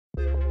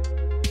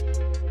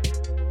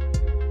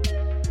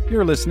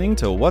You're listening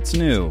to What's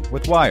New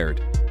with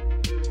Wired.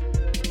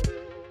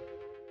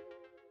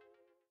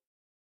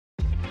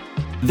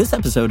 This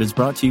episode is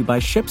brought to you by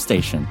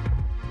ShipStation.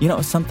 You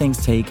know, some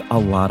things take a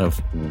lot of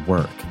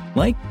work,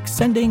 like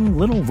sending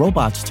little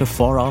robots to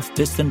far-off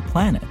distant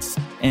planets.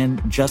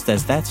 And just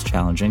as that's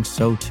challenging,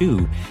 so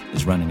too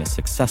is running a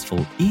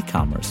successful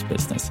e-commerce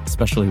business,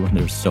 especially when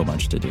there's so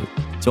much to do.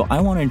 So I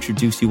want to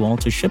introduce you all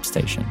to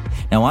ShipStation.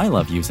 Now, I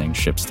love using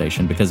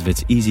ShipStation because of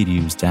its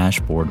easy-to-use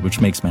dashboard,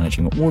 which makes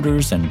managing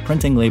orders and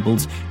printing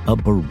labels a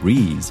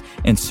breeze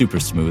and super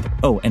smooth.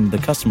 Oh, and the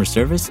customer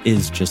service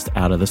is just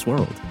out of this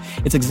world.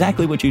 It's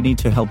exactly what you need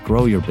to help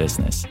grow your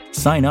business.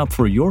 Sign up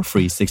for your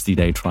free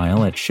 60-day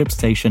trial at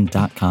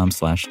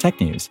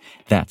shipstation.com/technews.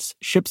 That's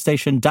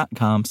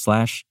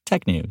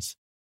shipstation.com/technews.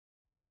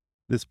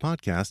 This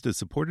podcast is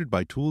supported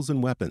by Tools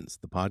and Weapons,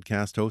 the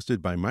podcast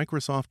hosted by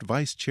Microsoft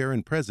Vice Chair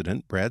and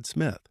President Brad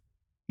Smith.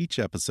 Each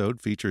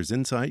episode features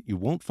insight you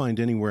won't find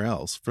anywhere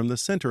else from the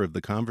center of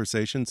the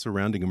conversation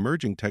surrounding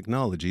emerging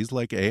technologies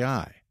like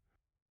AI.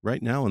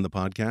 Right now on the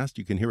podcast,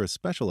 you can hear a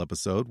special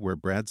episode where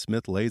Brad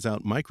Smith lays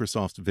out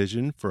Microsoft's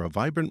vision for a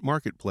vibrant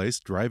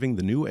marketplace driving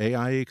the new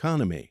AI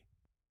economy.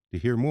 To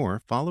hear more,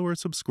 follow or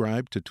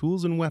subscribe to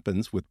Tools and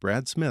Weapons with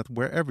Brad Smith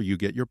wherever you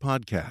get your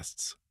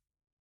podcasts.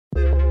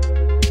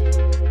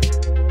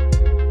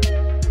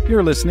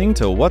 You're listening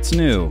to What's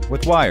New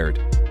with Wired.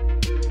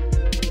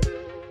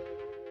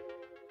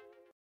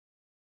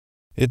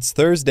 It's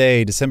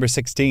Thursday, December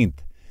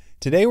 16th.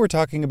 Today we're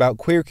talking about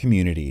queer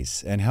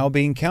communities and how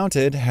being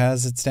counted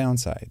has its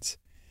downsides.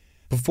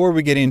 Before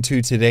we get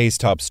into today's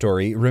top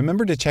story,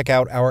 remember to check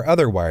out our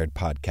other Wired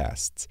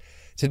podcasts.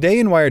 Today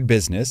in Wired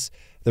Business,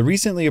 the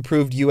recently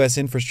approved U.S.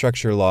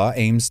 infrastructure law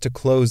aims to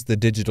close the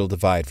digital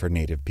divide for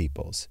Native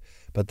peoples,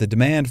 but the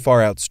demand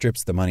far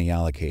outstrips the money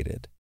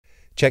allocated.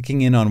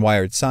 Checking in on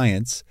Wired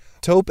Science,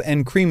 taupe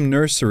and cream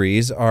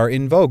nurseries are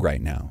in vogue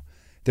right now.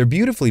 They're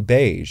beautifully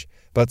beige,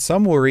 but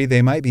some worry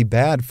they might be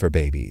bad for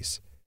babies.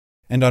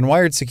 And on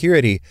Wired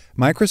Security,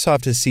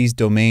 Microsoft has seized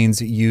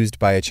domains used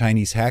by a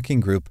Chinese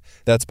hacking group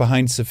that's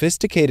behind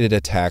sophisticated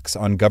attacks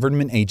on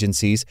government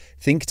agencies,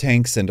 think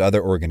tanks, and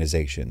other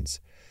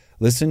organizations.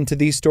 Listen to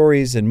these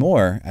stories and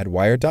more at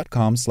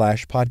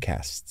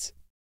wired.com/podcasts.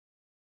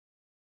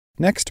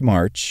 Next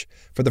March,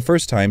 for the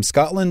first time,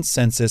 Scotland's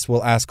census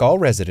will ask all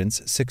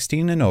residents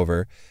 16 and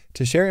over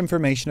to share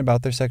information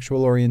about their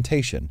sexual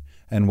orientation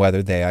and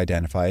whether they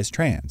identify as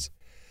trans.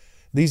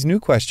 These new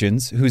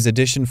questions, whose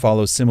addition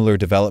follows similar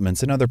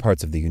developments in other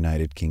parts of the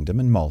United Kingdom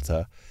and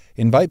Malta,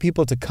 invite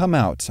people to come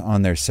out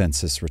on their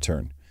census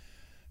return.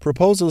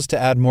 Proposals to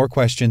add more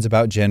questions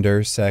about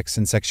gender, sex,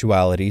 and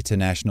sexuality to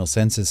national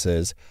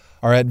censuses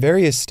are at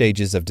various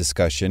stages of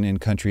discussion in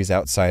countries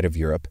outside of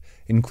Europe,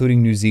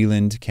 including New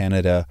Zealand,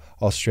 Canada,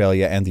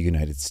 Australia, and the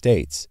United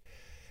States.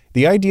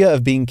 The idea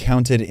of being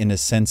counted in a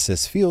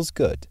census feels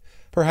good.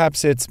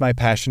 Perhaps it's my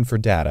passion for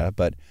data,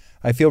 but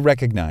I feel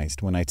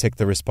recognized when I tick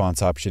the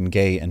response option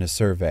gay in a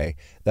survey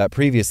that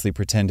previously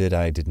pretended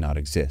I did not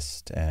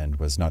exist and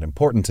was not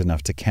important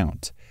enough to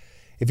count.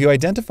 If you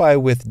identify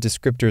with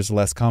descriptors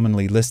less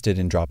commonly listed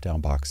in drop-down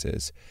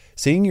boxes,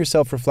 seeing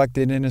yourself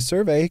reflected in a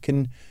survey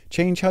can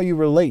change how you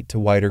relate to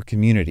wider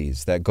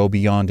communities that go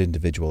beyond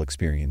individual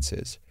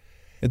experiences.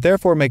 It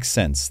therefore makes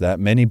sense that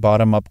many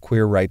bottom-up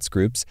queer rights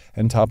groups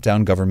and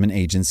top-down government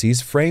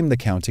agencies frame the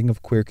counting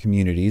of queer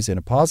communities in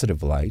a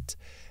positive light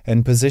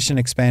and position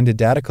expanded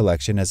data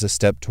collection as a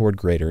step toward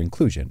greater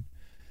inclusion.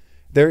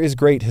 There is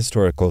great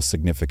historical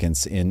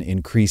significance in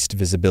increased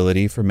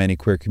visibility for many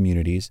queer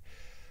communities,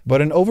 but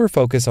an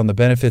overfocus on the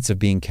benefits of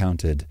being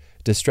counted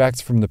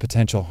distracts from the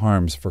potential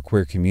harms for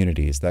queer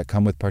communities that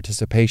come with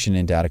participation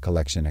in data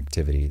collection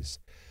activities.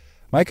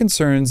 My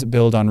concerns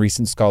build on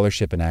recent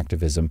scholarship and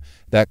activism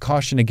that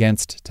caution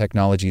against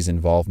technology's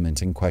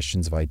involvement in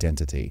questions of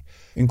identity,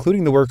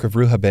 including the work of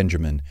Ruha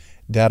Benjamin,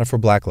 Data for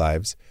Black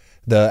Lives,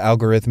 the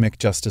Algorithmic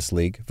Justice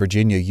League,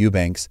 Virginia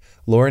Eubanks,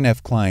 Lauren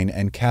F. Klein,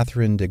 and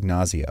Catherine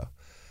D'Ignazio.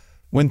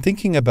 When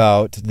thinking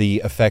about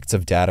the effects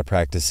of data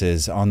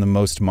practices on the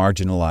most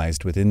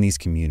marginalized within these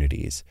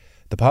communities,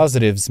 the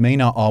positives may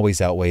not always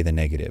outweigh the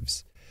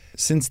negatives.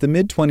 Since the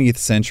mid-20th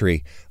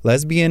century,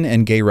 lesbian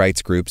and gay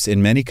rights groups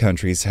in many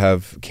countries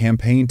have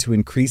campaigned to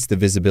increase the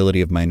visibility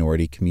of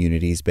minority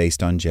communities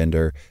based on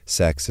gender,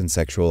 sex, and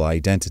sexual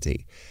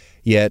identity.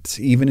 Yet,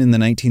 even in the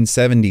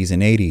 1970s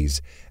and 80s,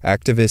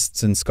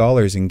 activists and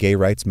scholars in gay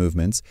rights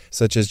movements,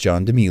 such as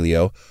John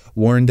D'Amelio,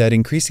 warned that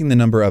increasing the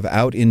number of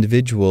out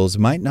individuals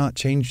might not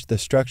change the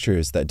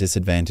structures that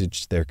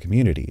disadvantaged their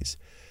communities.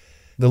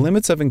 The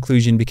limits of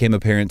inclusion became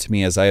apparent to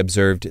me as I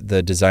observed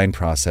the design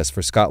process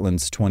for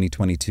Scotland's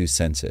 2022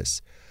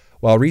 census.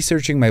 While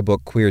researching my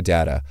book Queer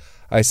Data,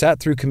 I sat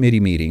through committee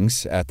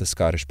meetings at the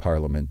Scottish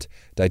Parliament,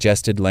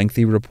 digested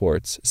lengthy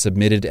reports,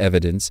 submitted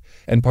evidence,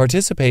 and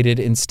participated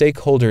in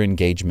stakeholder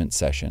engagement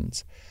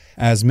sessions.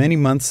 As many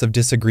months of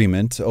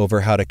disagreement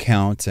over how to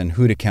count and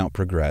who to count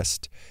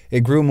progressed,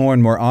 it grew more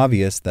and more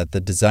obvious that the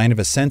design of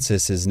a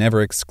census is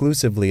never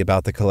exclusively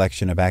about the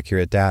collection of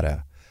accurate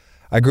data.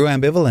 I grew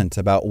ambivalent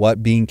about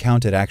what being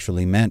counted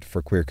actually meant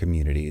for queer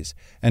communities,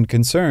 and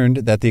concerned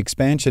that the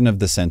expansion of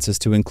the census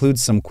to include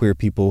some queer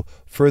people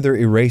further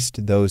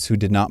erased those who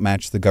did not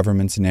match the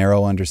government's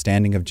narrow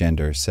understanding of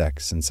gender,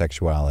 sex, and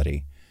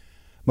sexuality.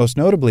 Most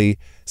notably,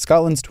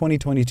 Scotland's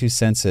 2022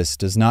 census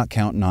does not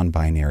count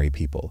non-binary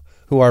people,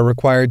 who are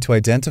required to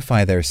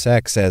identify their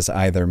sex as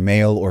either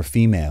male or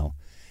female.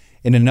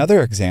 In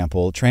another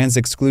example,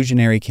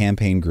 trans-exclusionary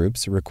campaign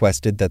groups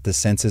requested that the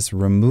census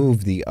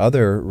remove the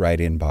other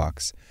write-in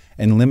box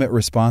and limit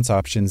response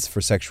options for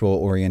sexual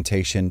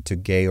orientation to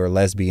gay or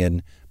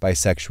lesbian,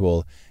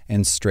 bisexual,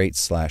 and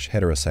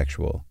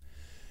straight/heterosexual.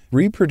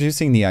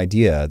 Reproducing the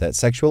idea that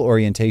sexual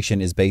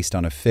orientation is based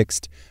on a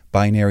fixed,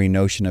 binary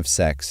notion of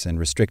sex and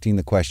restricting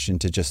the question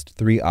to just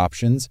 3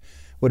 options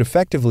would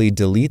effectively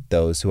delete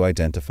those who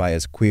identify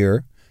as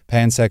queer,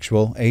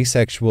 pansexual,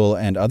 asexual,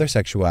 and other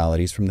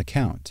sexualities from the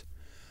count.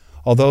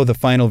 Although the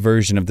final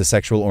version of the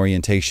sexual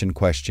orientation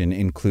question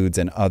includes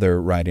an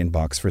other write-in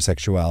box for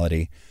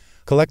sexuality,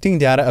 collecting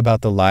data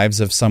about the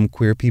lives of some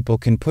queer people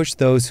can push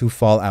those who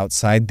fall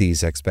outside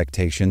these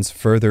expectations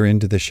further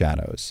into the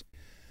shadows.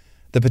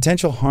 The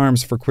potential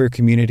harms for queer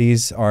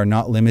communities are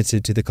not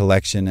limited to the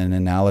collection and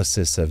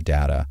analysis of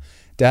data.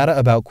 Data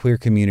about queer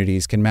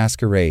communities can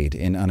masquerade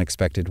in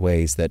unexpected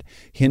ways that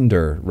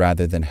hinder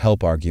rather than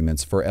help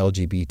arguments for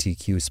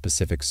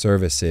LGBTQ-specific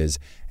services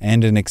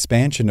and an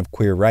expansion of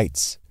queer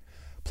rights.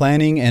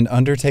 Planning and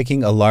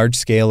undertaking a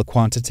large-scale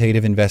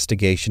quantitative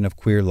investigation of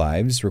queer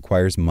lives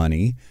requires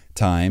money,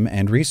 time,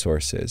 and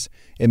resources.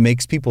 It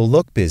makes people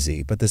look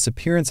busy, but this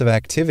appearance of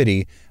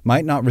activity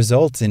might not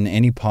result in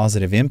any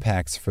positive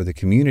impacts for the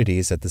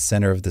communities at the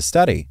center of the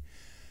study.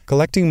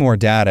 Collecting more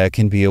data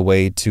can be a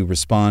way to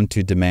respond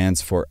to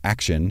demands for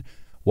action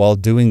while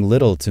doing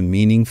little to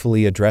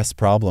meaningfully address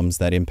problems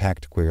that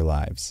impact queer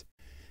lives.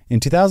 In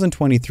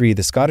 2023,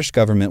 the Scottish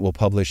Government will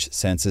publish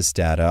census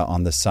data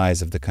on the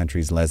size of the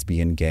country's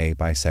lesbian, gay,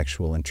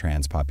 bisexual, and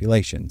trans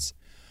populations.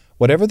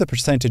 Whatever the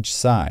percentage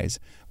size,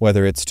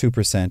 whether it's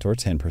 2% or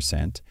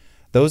 10%,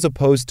 those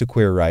opposed to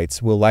queer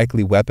rights will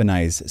likely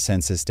weaponize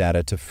census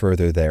data to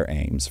further their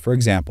aims. For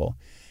example,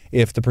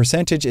 if the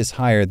percentage is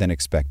higher than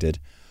expected,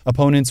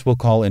 opponents will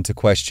call into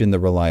question the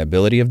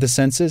reliability of the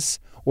census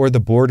or the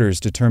borders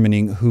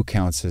determining who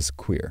counts as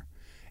queer.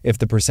 If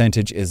the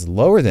percentage is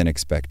lower than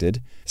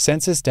expected,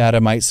 census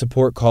data might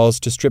support calls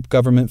to strip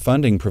government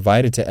funding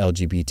provided to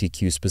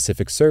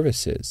LGBTQ-specific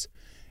services.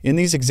 In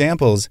these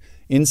examples,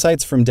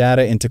 insights from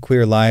data into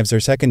queer lives are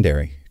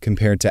secondary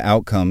compared to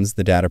outcomes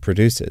the data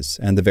produces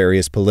and the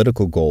various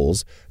political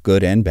goals,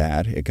 good and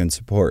bad, it can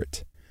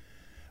support.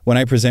 When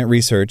I present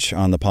research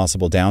on the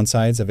possible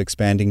downsides of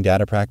expanding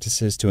data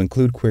practices to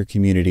include queer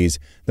communities,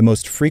 the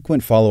most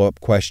frequent follow-up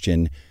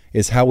question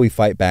is how we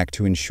fight back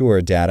to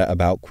ensure data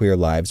about queer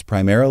lives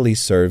primarily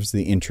serves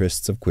the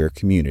interests of queer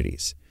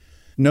communities.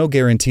 No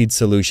guaranteed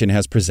solution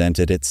has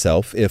presented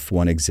itself if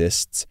one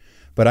exists,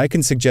 but I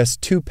can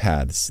suggest 2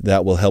 paths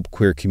that will help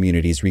queer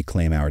communities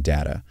reclaim our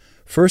data.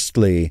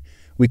 Firstly,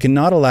 we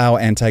cannot allow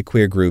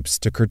anti-queer groups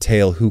to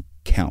curtail who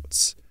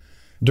counts.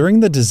 During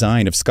the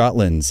design of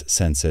Scotland's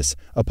census,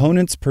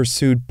 opponents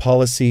pursued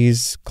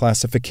policies,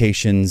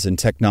 classifications, and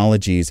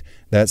technologies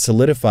that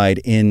solidified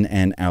in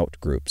and out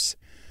groups.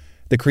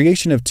 The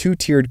creation of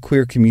 2-tiered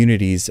queer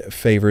communities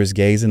favors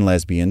gays and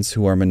lesbians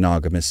who are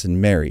monogamous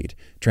and married,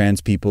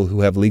 trans people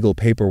who have legal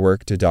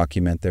paperwork to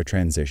document their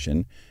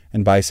transition,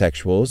 and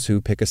bisexuals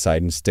who pick a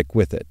side and stick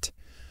with it.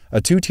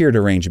 A 2-tiered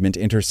arrangement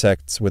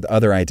intersects with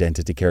other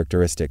identity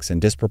characteristics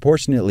and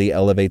disproportionately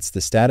elevates the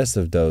status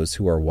of those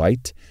who are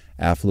white,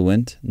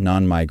 affluent,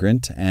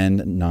 non-migrant,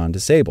 and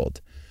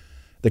non-disabled.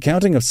 The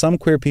counting of some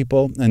queer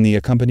people and the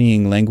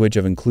accompanying language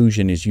of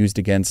inclusion is used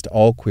against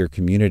all queer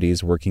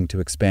communities working to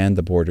expand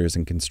the borders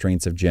and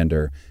constraints of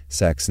gender,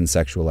 sex, and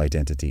sexual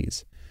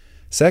identities.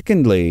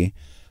 Secondly,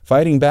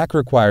 fighting back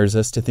requires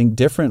us to think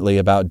differently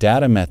about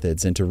data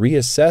methods and to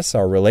reassess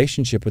our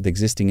relationship with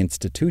existing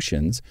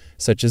institutions,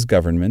 such as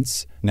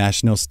governments,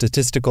 national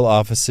statistical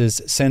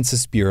offices,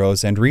 census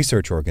bureaus, and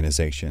research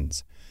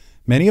organizations.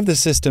 Many of the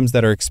systems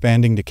that are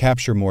expanding to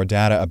capture more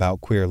data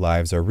about queer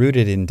lives are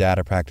rooted in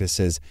data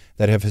practices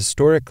that have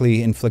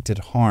historically inflicted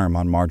harm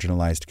on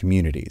marginalized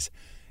communities,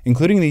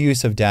 including the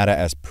use of data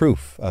as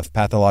proof of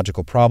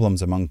pathological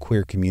problems among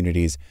queer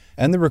communities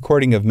and the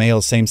recording of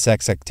male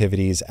same-sex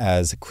activities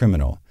as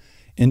criminal.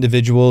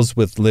 Individuals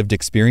with lived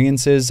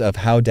experiences of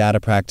how data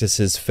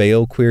practices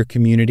fail queer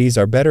communities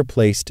are better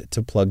placed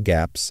to plug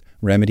gaps,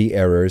 remedy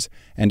errors,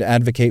 and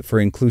advocate for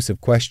inclusive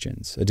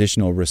questions,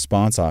 additional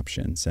response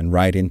options, and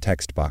write-in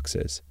text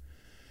boxes.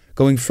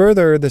 Going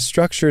further, the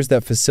structures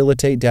that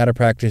facilitate data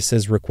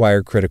practices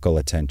require critical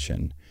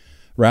attention.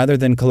 Rather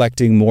than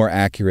collecting more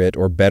accurate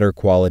or better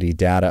quality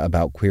data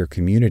about queer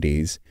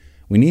communities,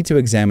 we need to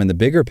examine the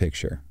bigger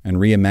picture and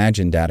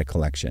reimagine data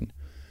collection.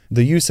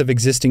 The use of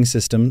existing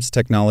systems,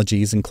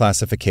 technologies, and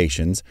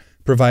classifications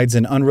provides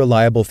an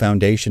unreliable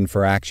foundation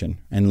for action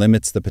and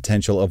limits the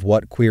potential of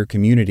what queer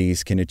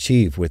communities can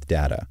achieve with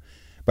data.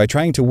 By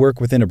trying to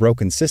work within a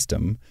broken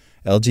system,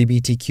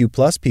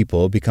 LGBTQ+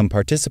 people become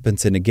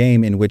participants in a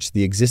game in which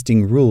the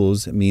existing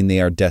rules mean they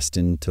are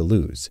destined to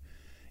lose.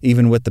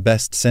 Even with the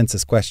best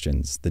census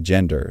questions, the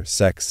gender,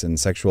 sex, and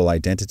sexual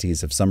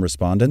identities of some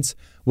respondents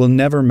will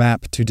never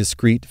map to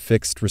discrete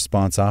fixed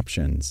response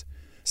options.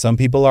 Some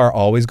people are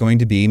always going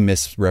to be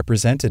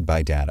misrepresented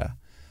by data.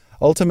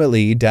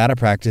 Ultimately, data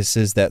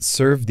practices that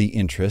serve the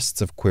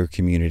interests of queer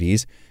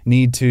communities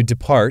need to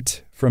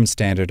depart from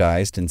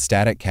standardized and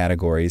static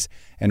categories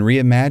and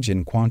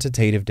reimagine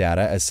quantitative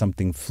data as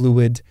something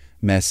fluid,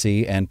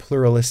 messy, and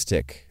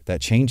pluralistic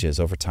that changes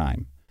over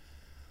time.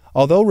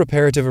 Although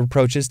reparative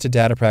approaches to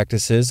data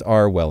practices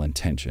are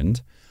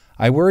well-intentioned,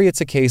 I worry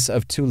it's a case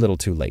of too little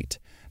too late.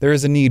 There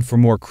is a need for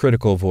more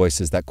critical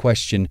voices that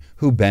question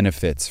who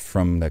benefits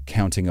from the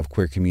counting of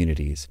queer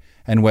communities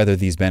and whether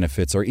these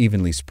benefits are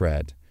evenly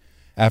spread.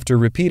 After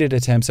repeated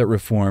attempts at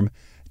reform,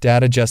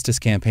 data justice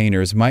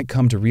campaigners might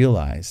come to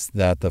realize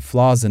that the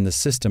flaws in the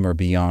system are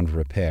beyond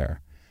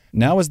repair.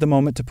 Now is the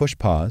moment to push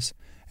pause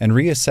and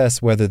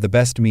reassess whether the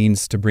best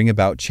means to bring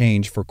about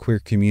change for queer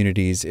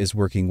communities is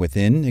working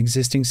within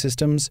existing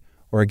systems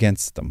or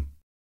against them.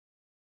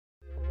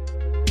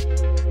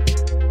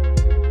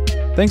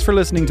 Thanks for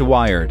listening to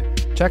Wired.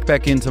 Check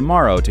back in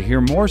tomorrow to hear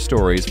more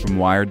stories from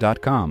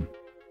Wired.com.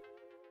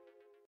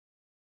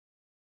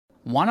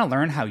 Want to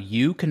learn how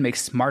you can make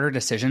smarter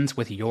decisions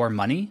with your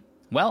money?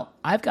 Well,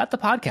 I've got the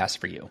podcast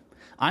for you.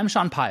 I'm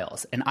Sean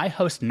Piles, and I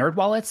host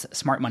NerdWallet's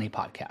Smart Money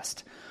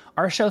Podcast.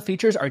 Our show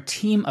features our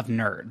team of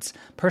nerds,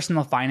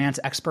 personal finance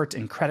experts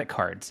in credit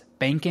cards,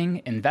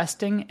 banking,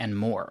 investing, and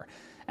more.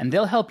 And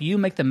they'll help you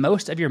make the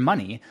most of your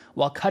money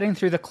while cutting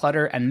through the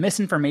clutter and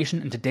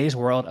misinformation in today's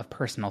world of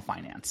personal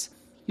finance.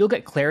 You'll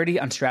get clarity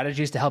on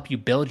strategies to help you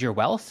build your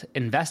wealth,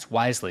 invest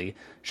wisely,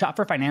 shop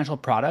for financial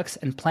products,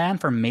 and plan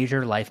for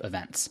major life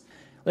events.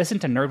 Listen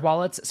to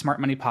NerdWallet's Smart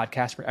Money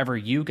Podcast wherever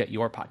you get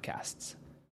your podcasts.